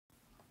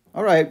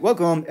All right,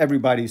 welcome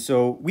everybody.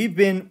 So we've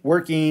been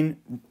working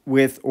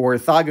with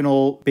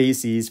orthogonal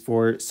bases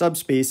for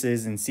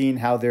subspaces and seeing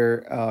how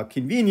they're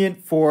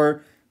convenient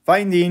for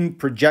finding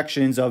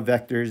projections of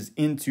vectors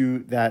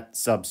into that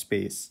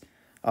subspace.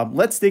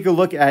 Let's take a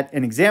look at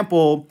an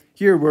example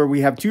here where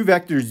we have two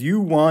vectors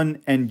u1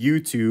 and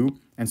u2.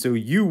 And so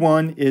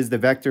u1 is the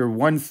vector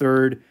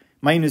 1/3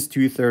 minus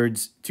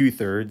 2/3,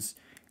 2/3.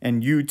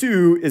 And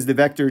u2 is the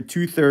vector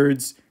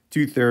 2/3,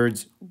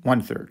 2/3,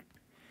 1/3.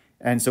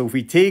 And so if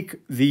we take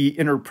the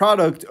inner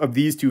product of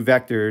these two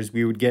vectors,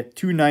 we would get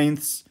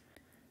 2/9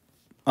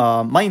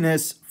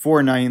 minus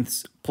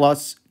 4/9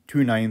 plus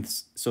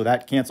 2/9. So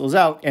that cancels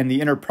out. And the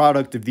inner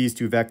product of these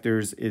two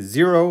vectors is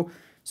 0.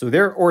 So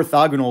they're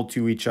orthogonal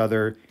to each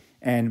other.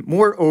 And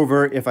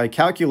moreover, if I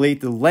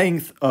calculate the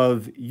length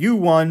of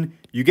u1,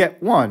 you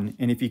get 1.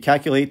 And if you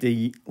calculate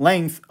the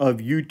length of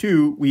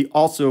u2, we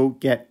also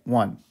get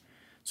 1.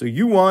 So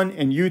u1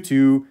 and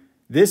u2,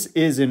 this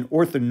is an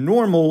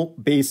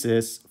orthonormal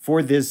basis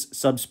for this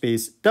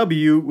subspace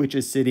W, which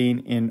is sitting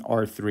in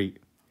R3.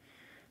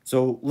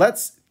 So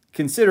let's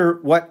consider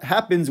what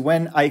happens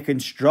when I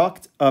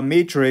construct a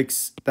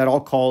matrix that I'll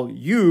call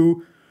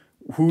U,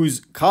 whose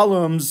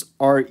columns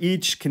are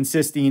each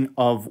consisting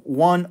of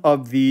one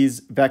of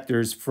these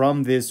vectors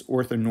from this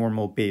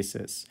orthonormal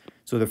basis.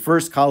 So the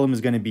first column is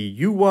going to be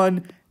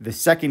u1, the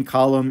second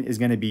column is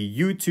going to be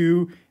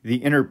u2, the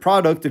inner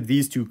product of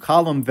these two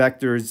column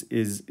vectors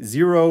is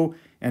 0,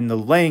 and the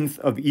length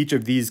of each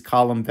of these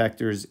column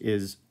vectors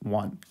is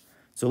 1.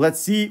 So let's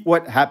see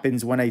what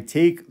happens when I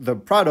take the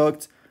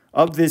product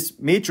of this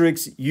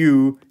matrix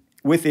U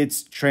with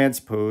its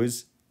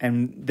transpose,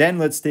 and then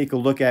let's take a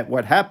look at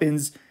what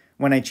happens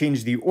when I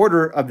change the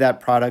order of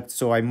that product.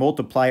 So I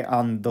multiply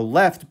on the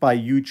left by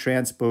U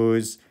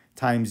transpose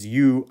times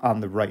U on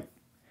the right.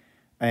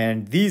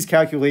 And these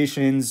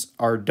calculations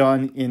are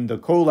done in the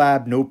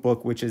Colab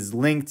notebook, which is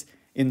linked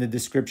in the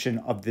description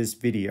of this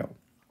video.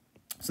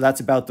 So that's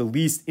about the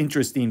least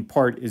interesting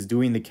part, is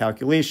doing the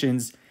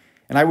calculations.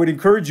 And I would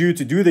encourage you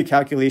to do the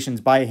calculations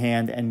by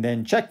hand and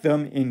then check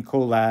them in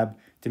Colab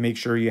to make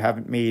sure you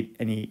haven't made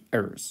any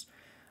errors.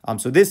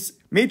 So this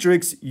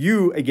matrix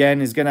U,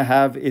 again, is going to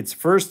have its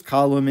first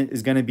column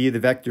is going to be the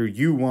vector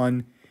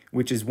U1,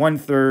 which is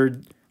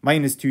 1/3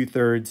 minus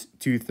 2/3,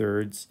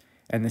 2/3.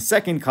 And the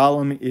second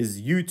column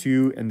is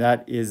u2, and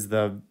that is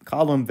the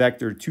column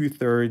vector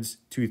 2/3,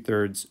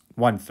 2/3,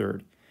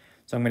 1/3.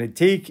 So I'm going to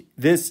take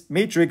this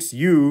matrix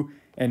U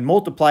and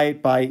multiply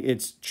it by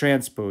its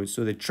transpose.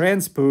 So the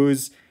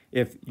transpose,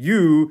 if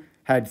U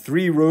had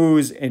 3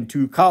 rows and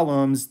 2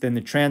 columns, then the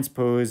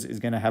transpose is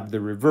going to have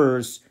the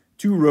reverse,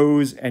 2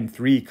 rows and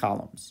 3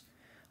 columns.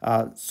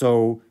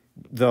 So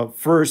the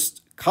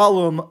first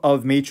column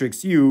of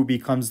matrix U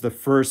becomes the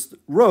first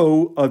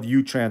row of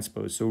U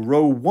transpose. So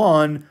row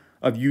 1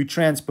 of U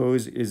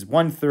transpose is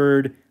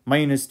 1/3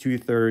 minus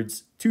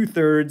 2/3,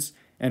 2/3,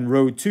 and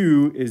row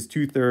 2 is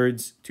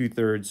 2/3,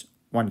 2/3,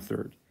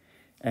 1/3.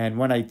 And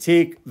when I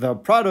take the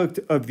product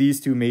of these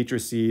two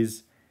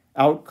matrices,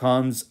 out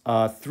comes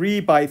a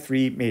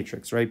 3x3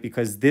 matrix, right?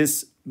 Because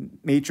this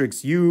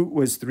matrix U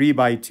was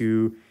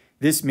 3x2,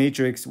 this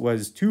matrix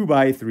was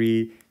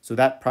 2x3, so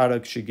that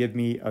product should give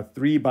me a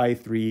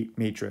 3x3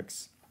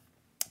 matrix.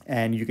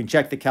 And you can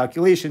check the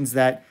calculations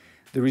that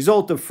the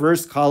result of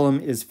first column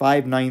is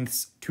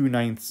 5/9,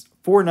 2/9,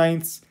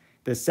 4/9.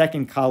 The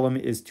second column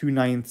is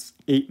 2/9,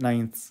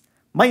 8/9,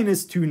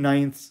 minus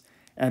 2/9.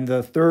 And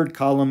the third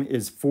column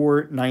is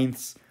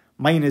 4/9,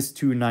 minus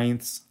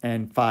 2/9,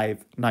 and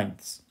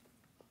 5/9.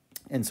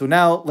 And so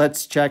now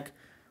let's check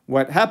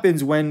what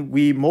happens when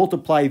we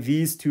multiply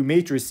these two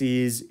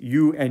matrices,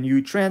 U and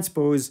U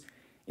transpose,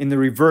 in the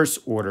reverse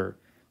order.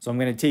 So I'm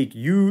going to take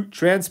U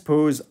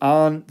transpose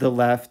on the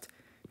left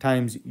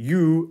times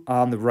U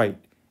on the right.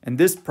 And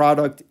this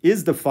product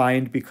is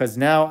defined because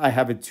now I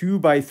have a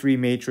 2x3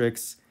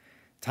 matrix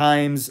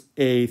times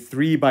a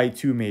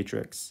 3x2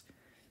 matrix.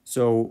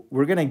 So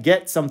we're going to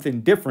get something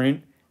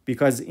different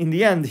because in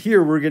the end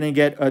here, we're going to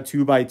get a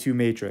 2x2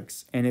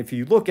 matrix. And if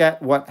you look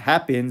at what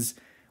happens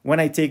when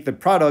I take the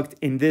product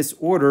in this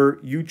order,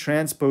 U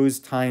transpose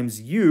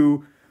times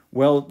U,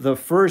 well, the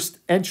first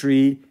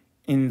entry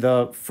in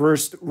the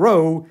first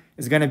row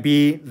is going to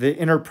be the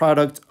inner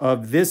product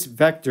of this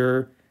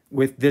vector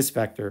with this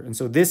vector. And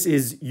so this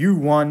is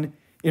U1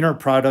 inner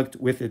product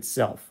with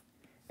itself.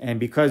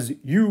 And because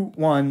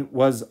U1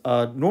 was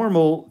a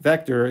normal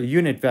vector, a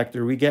unit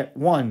vector, we get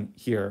 1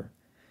 here.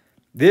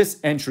 This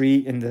entry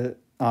in the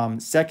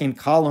second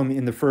column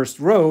in the first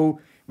row,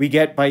 we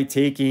get by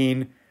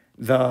taking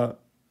the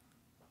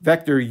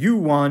vector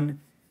U1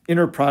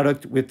 inner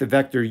product with the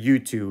vector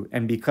U2.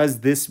 And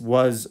because this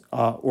was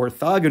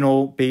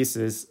orthogonal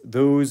basis,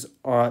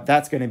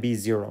 that's going to be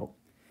 0.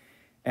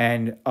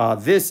 And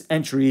this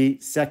entry,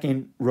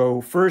 second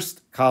row,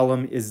 first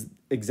column, is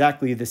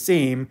exactly the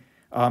same.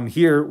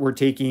 Here we're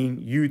taking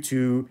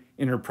U2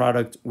 inner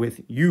product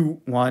with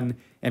U1,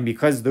 and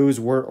because those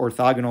were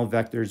orthogonal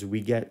vectors,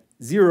 we get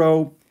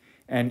 0.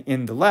 And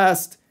in the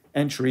last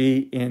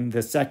entry in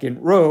the second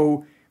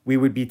row, we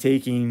would be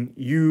taking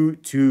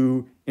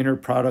u2 inner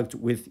product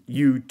with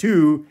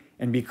u2.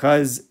 And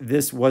because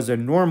this was a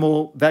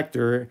normal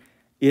vector,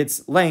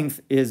 its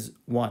length is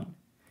 1.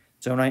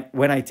 So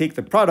when I take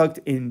the product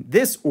in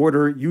this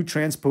order, u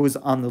transpose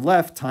on the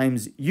left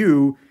times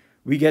u,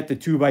 we get the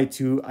 2 by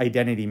 2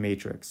 identity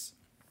matrix.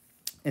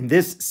 And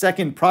this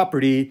second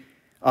property,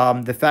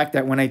 the fact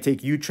that when I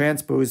take u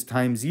transpose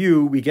times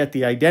u, we get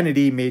the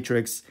identity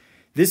matrix,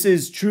 this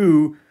is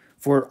true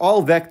for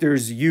all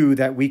vectors u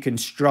that we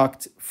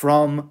construct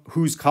from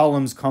whose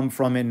columns come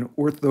from an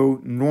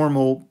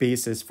orthonormal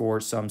basis for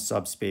some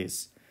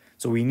subspace.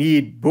 So we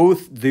need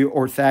both the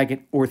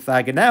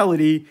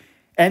orthogonality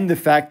and the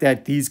fact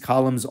that these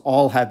columns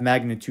all have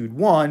magnitude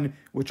 1,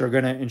 which are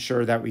going to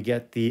ensure that we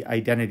get the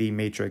identity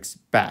matrix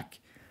back.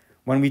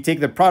 When we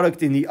take the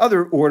product in the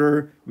other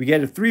order, we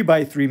get a 3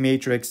 by 3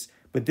 matrix,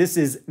 but this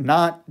is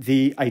not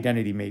the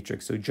identity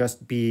matrix. So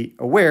just be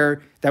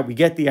aware that we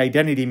get the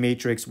identity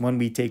matrix when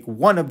we take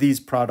one of these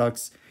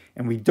products,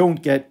 and we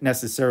don't get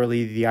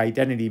necessarily the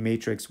identity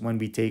matrix when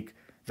we take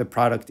the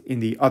product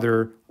in the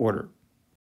other order.